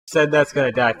said that's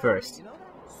gonna die first.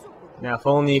 Now, if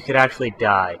only you could actually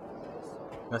die.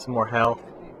 That's more hell.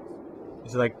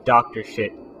 This is like doctor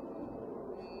shit.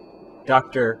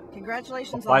 Doctor.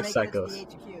 Congratulations life on making cycles. it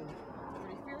to the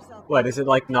HQ. What, is it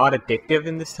like not addictive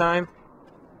in this time?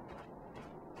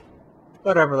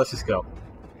 Whatever, let's just go.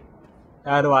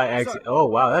 How do I exit? Oh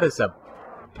wow, that is a...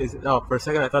 Oh, for a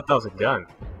second I thought that was a gun.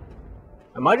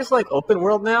 Am I just like open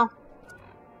world now?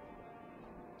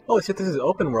 Holy shit, this is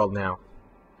open world now.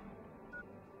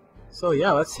 So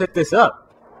yeah, let's hit this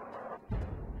up.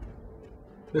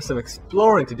 There's some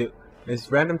exploring to do. Is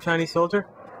random Chinese soldier?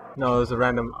 No, there's a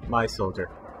random my soldier.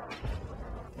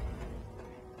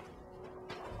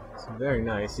 It's very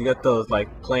nice. You got those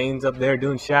like planes up there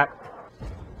doing shit.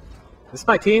 This is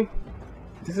my team?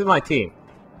 This is my team.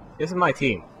 This is my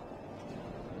team.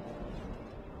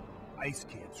 Ice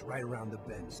camps right around the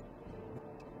bends.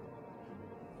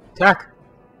 Attack!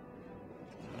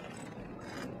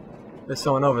 There's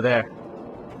someone over there.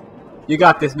 You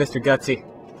got this, Mr. Gutsy.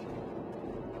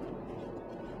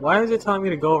 Why is it telling me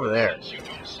to go over there?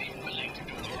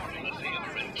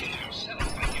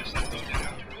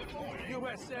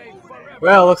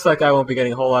 Well, looks like I won't be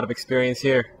getting a whole lot of experience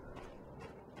here.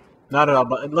 Not at all,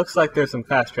 but it looks like there's some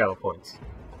fast travel points.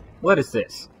 What is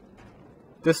this?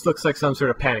 This looks like some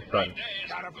sort of panic button.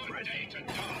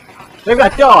 They've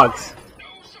got dogs!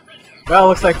 Well,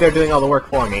 looks like they're doing all the work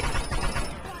for me.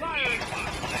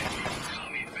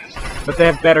 But they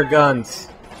have better guns.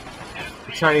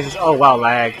 The Chinese... Oh, wow,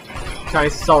 lag. The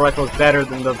Chinese assault rifle is better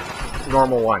than the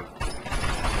normal one.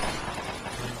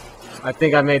 I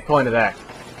think I made point of that.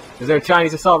 Is there a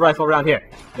Chinese assault rifle around here?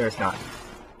 There's not.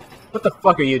 What the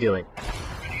fuck are you doing?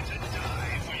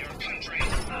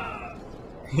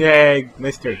 Yay,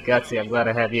 Mr. Gutsy, I'm glad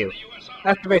I have you.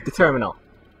 Activate the terminal.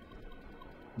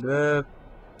 The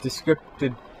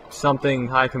descripted something,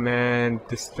 high command,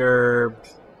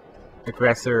 disturbed,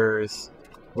 aggressors.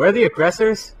 Where are the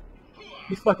aggressors?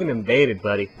 You fucking invaded,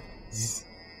 buddy. Zzz.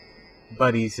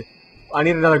 Buddies. I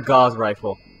need another gauze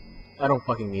rifle. I don't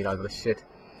fucking need all this shit.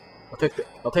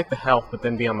 I'll take the health, but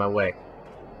then be on my way.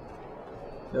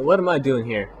 Now, what am I doing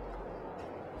here?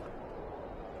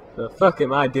 The fuck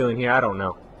am I doing here? I don't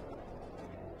know.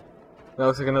 That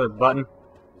looks like another button.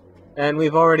 And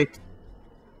we've already...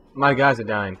 My guys are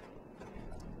dying.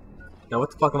 Now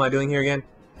what the fuck am I doing here again?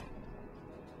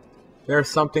 There's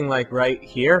something like right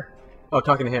here? Oh,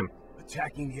 talking to him.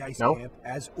 Attacking the ice No? camp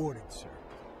as ordered, sir.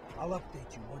 I'll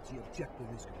update you once the objective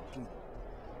is complete.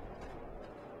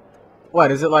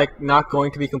 What, is it like not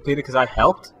going to be completed because I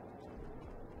helped?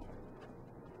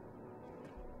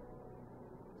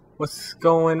 What's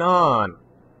going on?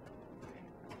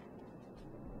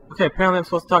 Okay, apparently I'm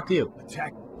supposed to talk to you.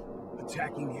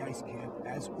 Attacking the ice camp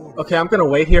as ordered. Okay, I'm gonna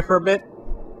wait here for a bit.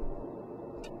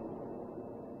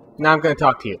 Now I'm gonna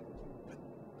talk to you.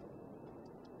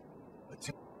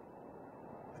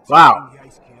 Wow. The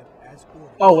ice camp as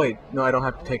ordered. Oh wait, no, I don't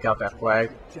have to take out that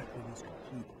flag. Objective is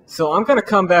complete. So I'm gonna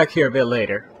come back here a bit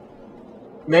later.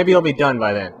 Maybe it'll be done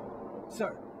by then.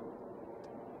 Sir.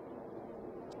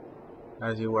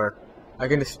 As you were. I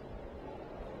can just...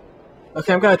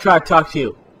 Okay, I'm gonna try to talk to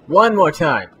you. One more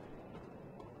time.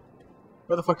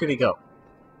 Where the fuck did he go?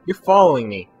 You're following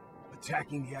me.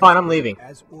 Attacking the Fine, I'm leaving.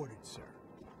 as ordered, sir.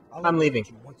 I'm leaving.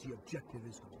 You once the objective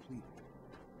is complete.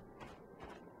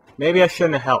 Maybe I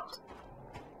shouldn't have helped.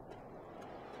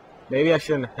 Maybe I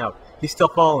shouldn't have helped. He's still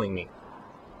following me.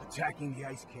 Attacking the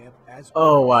ice camp as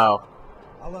Oh, wow.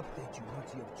 I'll update you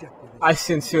once the objective is I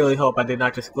sincerely hope I did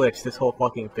not just glitch this whole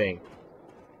fucking thing.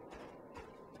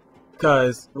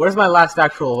 Because, where's my last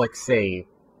actual, like, save?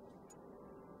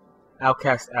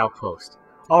 Outcast Outpost.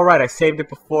 Alright, I saved it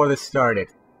before this started.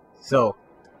 So,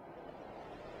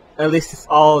 at least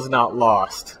all is not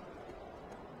lost.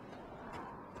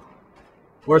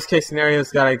 Worst case scenario is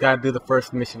that I gotta do the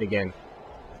first mission again.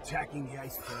 attacking the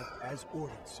ice camp as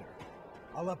ordered, sir.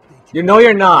 I'll update You know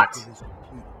you're not. It is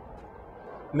complete.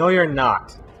 No, you're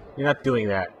not. You're not doing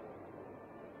that.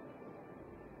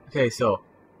 Okay, so...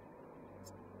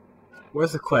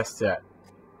 where's the quest at?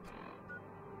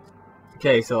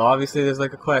 Okay, so obviously there's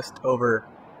like a quest over...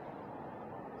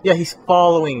 Yeah, he's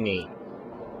following me.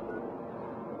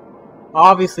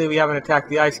 Obviously we haven't attacked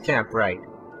the ice camp right.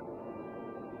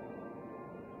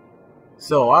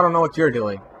 So, I don't know what you're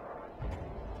doing.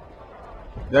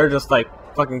 They're just like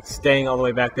fucking staying all the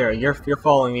way back there. You're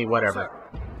following me, whatever.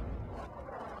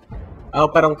 I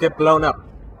hope I don't get blown up.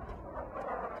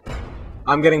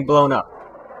 I'm getting blown up.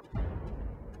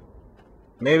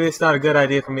 Maybe it's not a good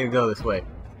idea for me to go this way.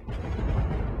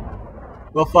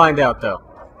 We'll find out, though.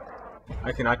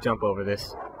 I cannot jump over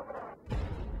this.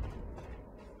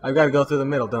 I've got to go through the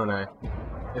middle, don't I?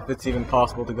 If it's even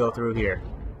possible to go through here.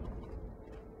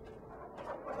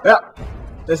 Yeah,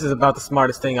 this is about the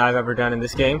smartest thing I've ever done in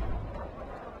this game.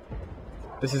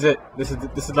 This is it. This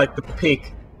is like the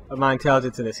peak of my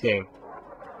intelligence in this game.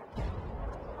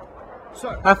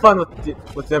 Have fun with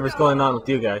whatever's going on with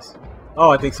you guys. Oh,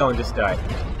 I think someone just died.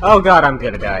 Oh god, I'm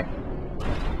gonna die.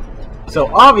 So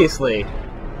obviously,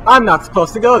 I'm not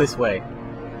supposed to go this way.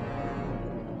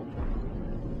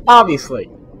 Obviously.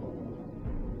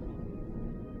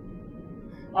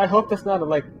 I hope that's not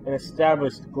like an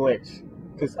established glitch,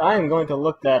 because I am going to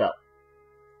look that up.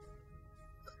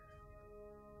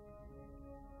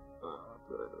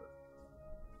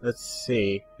 Let's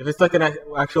see. If it's like an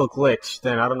actual glitch,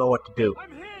 then I don't know what to do.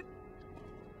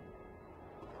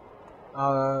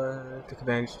 To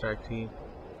command strike team.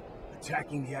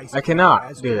 Attacking the ice I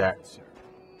cannot do that. Sir.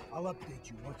 I'll update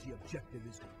you once the objective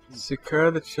is complete.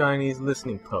 Secure the Chinese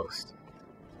listening post.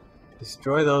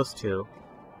 Destroy those two.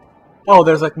 Oh,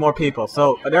 there's like more people,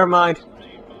 so never mind.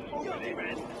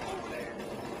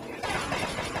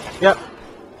 Yep.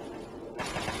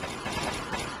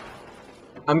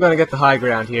 I'm gonna get the high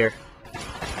ground here.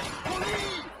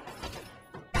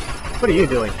 What are you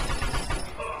doing?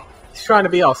 He's trying to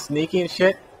be all sneaky and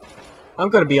shit. I'm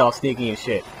gonna be all sneaky and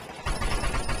shit.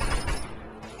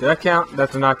 Did that count?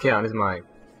 That does not count as mine.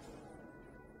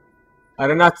 I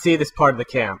did not see this part of the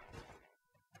camp.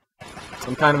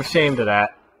 I'm kind of ashamed of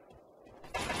that.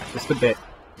 Just a bit.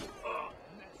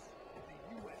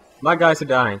 My guys are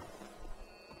dying.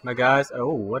 My guys...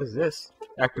 Oh, what is this?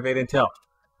 Activate intel.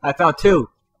 I found 2.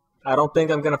 I don't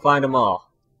think I'm gonna find them all.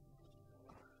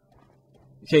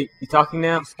 Okay, you talking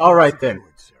now? Alright then.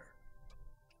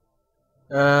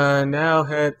 Now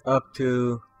head up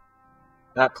to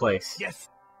that place. Yes.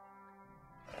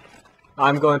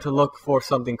 I'm going to look for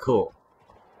something cool.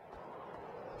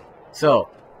 So,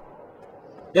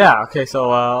 yeah, okay, so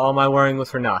all my worrying was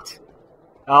for naught.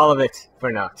 All of it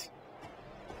for naught.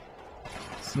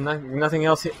 So nothing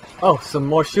else here. Oh, some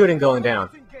more shooting going down.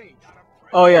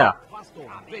 Oh yeah,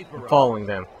 I'm following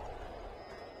them.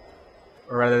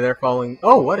 Or rather, they're following...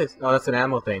 Oh, what is... Oh, that's an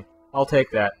ammo thing. I'll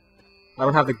take that. I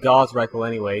don't have the Gauss rifle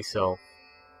anyway, so...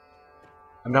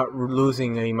 I'm not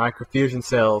losing any microfusion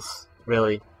cells,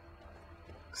 really.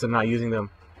 Because I'm not using them.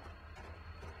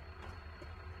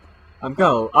 I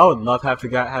would love to have to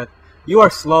have... You are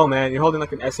slow, man. You're holding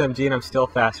like an SMG and I'm still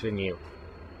faster than you.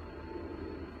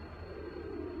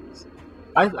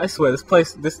 I swear, this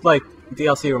like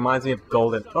DLC reminds me of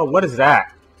Golden. Oh, what is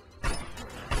that?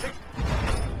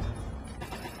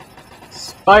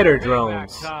 Spider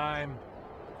drones.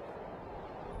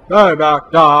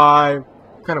 Payback time.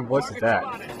 What kind of voice is that?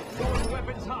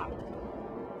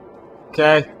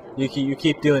 Okay, you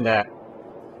keep doing that.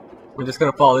 We're just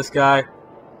gonna follow this guy.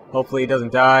 Hopefully he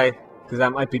doesn't die, because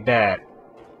that might be bad.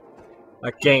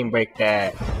 Like game break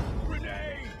bad.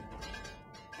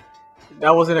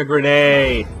 That wasn't a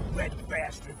grenade. Red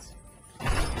bastards.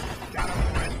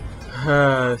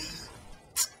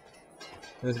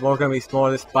 There's gonna be more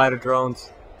of the spider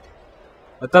drones.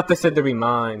 I thought they said they'd be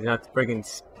mines, not friggin'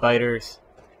 spiders.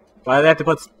 Why do they have to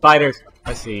put spiders?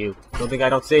 I see you. Don't think I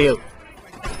don't see you.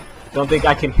 Don't think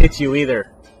I can hit you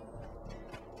either.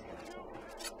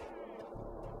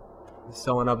 There's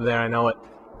someone up there, I know it.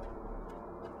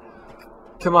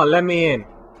 Come on, let me in.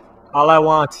 All I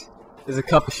want is a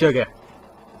cup of sugar.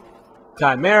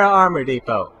 Chimera Armor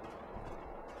Depot.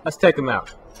 Let's take them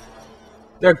out.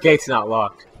 Their gate's not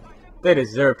locked. They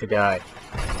deserve to die.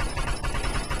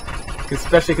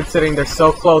 Especially considering they're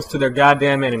so close to their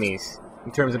goddamn enemies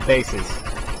in terms of bases.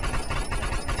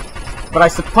 But I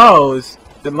suppose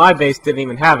that my base didn't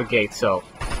even have a gate, so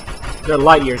they're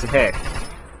light years ahead.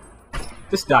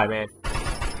 Just die, man.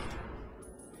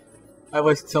 I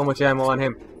wasted so much ammo on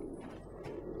him.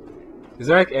 Is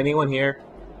there like anyone here?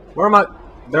 Where am I?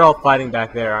 They're all fighting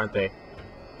back there, aren't they?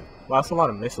 Wow, that's a lot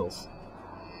of missiles.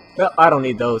 Well, I don't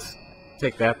need those.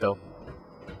 Take that though.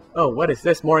 Oh, what is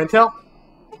this? More intel?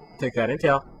 Take that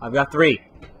intel. I've got 3.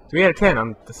 3 out of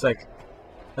 10.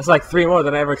 That's like 3 more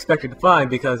than I ever expected to find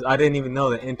because I didn't even know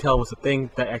that intel was a thing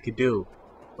that I could do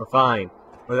or find,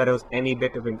 or that it was any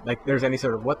bit of like there's any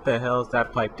sort of what the hell is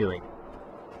that pipe doing?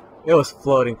 It was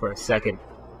floating for a second.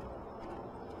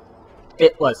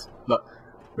 It was. Look,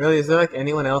 really, is there like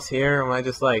anyone else here? Or am I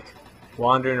just like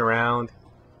wandering around?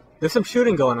 There's some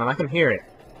shooting going on. I can hear it.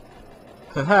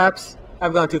 Perhaps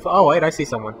I've gone too far. Oh wait, I see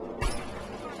someone.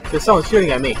 There's someone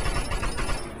shooting at me.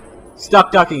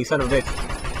 Stop ducking, you son of a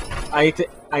bitch.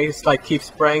 I just like keep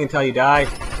spraying until you die.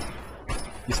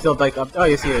 You still like up. Oh,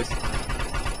 yes, he is.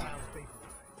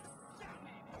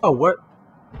 Oh, where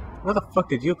the fuck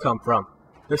did you come from?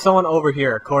 There's someone over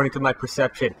here, according to my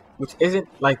perception, which isn't,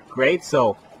 like, great,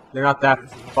 so they're not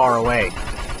that far away.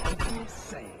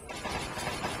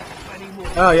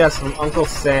 Oh, yes, from Uncle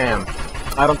Sam.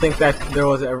 I don't think that there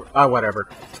was a... Oh, whatever.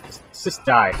 Just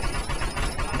die.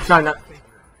 I'm trying not...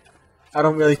 I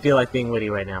don't really feel like being witty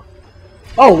right now.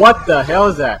 Oh, what the hell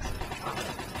is that?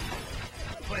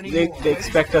 They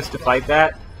expect us to fight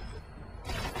that?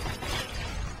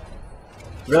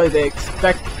 Really, they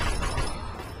expect...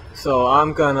 So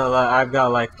I've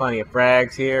got like plenty of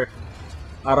frags here.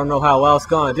 I don't know how well it's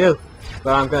gonna do,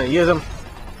 but I'm gonna use them.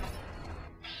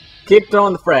 Keep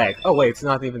throwing the frag. Oh wait, it's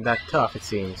not even that tough, it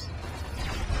seems.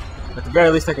 At the very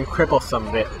least I can cripple some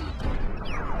of it.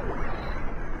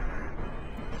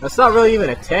 That's not really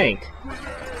even a tank.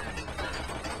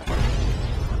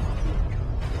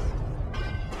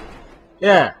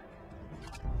 Yeah.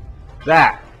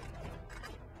 That.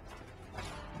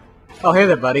 Oh, hey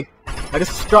there, buddy. I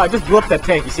just blew up that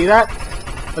tank. You see that?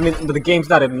 I mean, the game's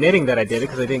not admitting that I did it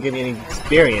because they didn't give me any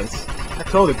experience. I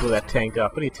totally blew that tank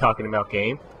up. What are you talking about,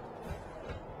 game?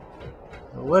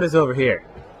 What is over here?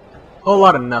 Whole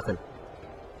lot of nothing.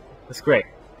 That's great.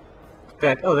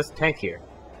 Oh, there's a tank here.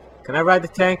 Can I ride the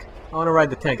tank? I want to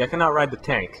ride the tank. I cannot ride the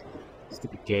tank.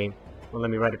 Stupid game. Well,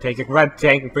 let me ride the tank. I can ride the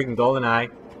tank and freaking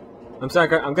GoldenEye. I'm sorry,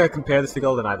 I'm gonna compare this to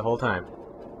GoldenEye the whole time.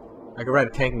 I could ride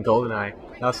a tank in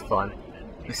GoldenEye. That was fun.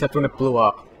 Except when it blew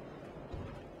up.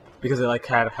 Because it like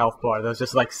had a health bar that was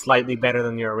just like slightly better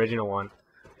than your original one.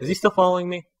 Is he still following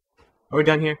me? Are we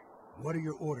done here? What are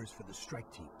your orders for the strike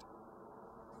team?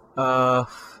 No,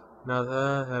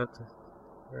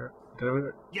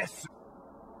 Yes, sir.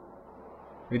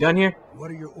 we done here?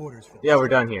 What are your orders for the Yeah, we're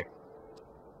done here.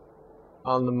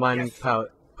 On the mining Yes,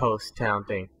 post town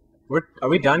thing. Are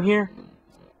we done here?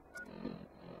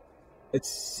 It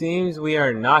seems we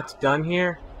are not done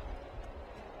here.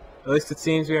 At least it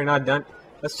seems we are not done.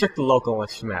 Let's check the local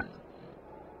map.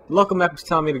 The local map is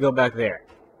telling me to go back there.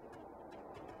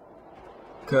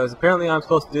 Because apparently I'm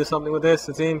supposed to do something with this,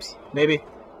 it seems. Maybe.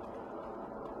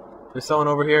 There's someone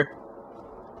over here.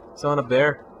 Someone up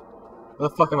there. Where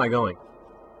the fuck am I going?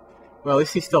 Well, at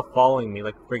least he's still following me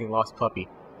like a freaking lost puppy.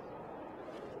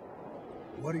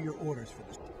 What are your orders for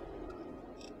this?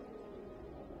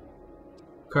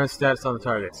 Current status on the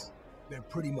targets. They're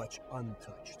pretty much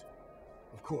untouched.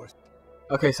 Of course.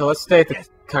 Okay, so let's stay at the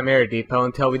Chimera Depot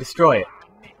until we destroy it.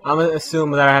 I'm gonna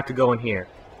assume that I have to go in here.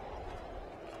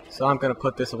 So I'm gonna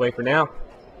put this away for now,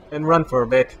 and run for a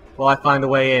bit while I find a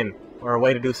way in, or a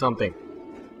way to do something.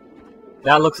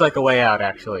 That looks like a way out,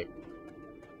 actually.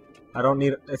 I don't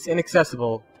need... It's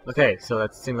inaccessible. Okay, so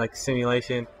that seems like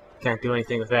simulation. Can't do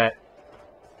anything with that.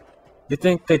 You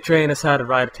think they train us how to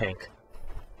ride a tank?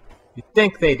 You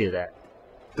think they do that?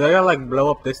 Do I gotta, like,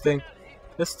 blow up this thing?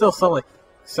 There's still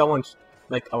someone's,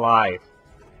 like, alive.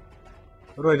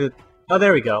 What do I do? Oh,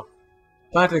 there we go.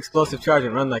 Plant an explosive charge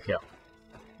and run like hell.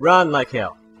 Run like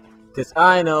hell. Because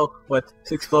I know what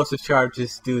explosive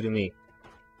charges do to me.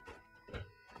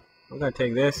 I'm gonna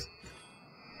take this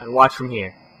and watch from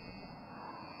here.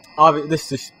 This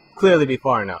should clearly be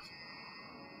far enough.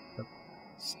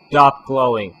 Stop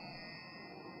glowing.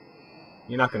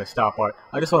 You're not gonna stop, Art.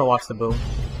 I just want to watch the boom.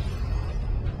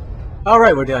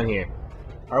 Alright, we're done here.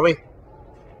 Are we?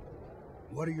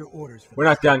 What are your orders for We're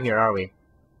not done here, are we?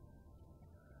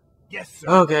 Yes, sir.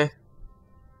 Okay.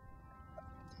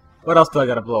 What else do I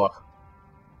gotta blow up?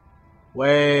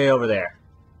 Way over there.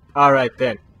 Alright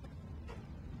then.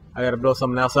 I gotta blow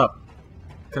something else up.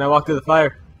 Can I walk through the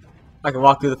fire? I can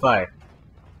walk through the fire.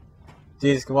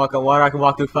 Jesus can walk on water, I can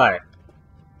walk through fire.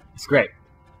 It's great.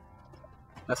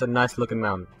 That's a nice looking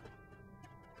mountain.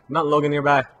 Not Logan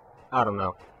nearby? I don't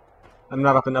know. I'm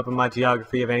not up and up in my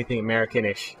geography of anything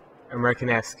American-ish.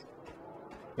 American-esque.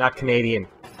 Not Canadian.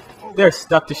 There's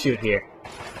stuff to shoot here.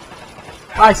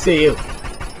 I see you.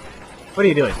 What are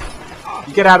you doing?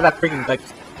 You get out of that freaking, like,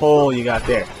 hole you got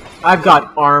there. I've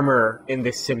got armor in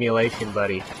this simulation,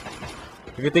 buddy.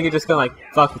 If you think you're just gonna, like,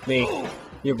 fuck with me,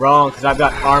 you're wrong, because I've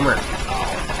got armor.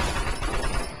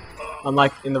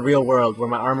 Unlike in the real world, where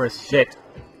my armor is shit.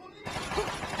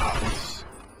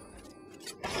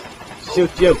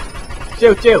 Shoot you!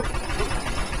 Shoot you!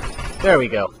 There we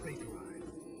go.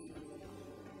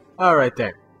 Alright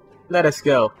then. Let us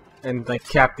go and, like,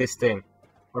 cap this thing.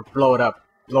 Or blow it up.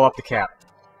 Blow up the cap.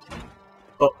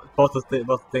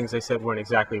 Both things I said weren't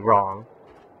exactly wrong.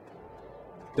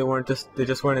 They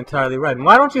just weren't entirely right. And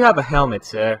why don't you have a helmet,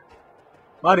 sir?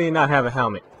 Why do you not have a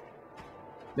helmet?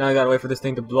 Now I gotta wait for this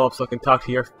thing to blow up so I can talk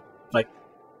to your, like,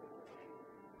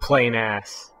 plain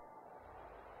ass.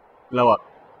 Blow up.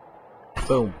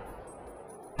 Boom.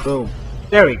 Boom.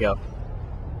 There we go.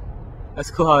 That's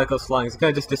cool how that goes flying. Is it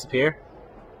gonna just disappear?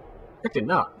 It did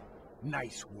not.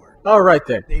 Nice work. Alright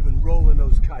then. They've been rolling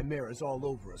those chimeras all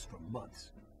over us for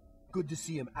months. Good to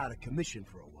see them out of commission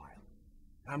for a while.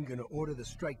 I'm gonna order the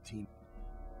strike team.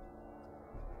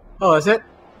 Oh, is it?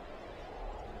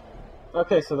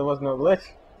 Okay, so there was no glitch.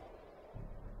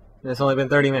 And it's only been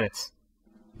 30 minutes.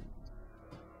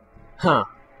 Huh.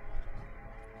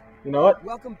 You know what?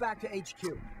 Welcome back to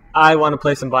HQ. I want to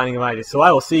play some Binding of Isaac, so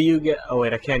I will see you get... Oh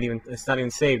wait, I can't even... It's not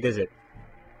even saved, is it?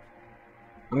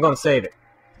 I'm gonna save it.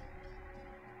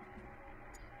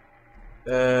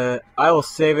 I will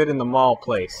save it in the mall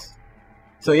place.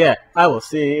 So yeah, I will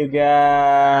see you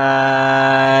guys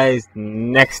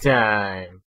next time.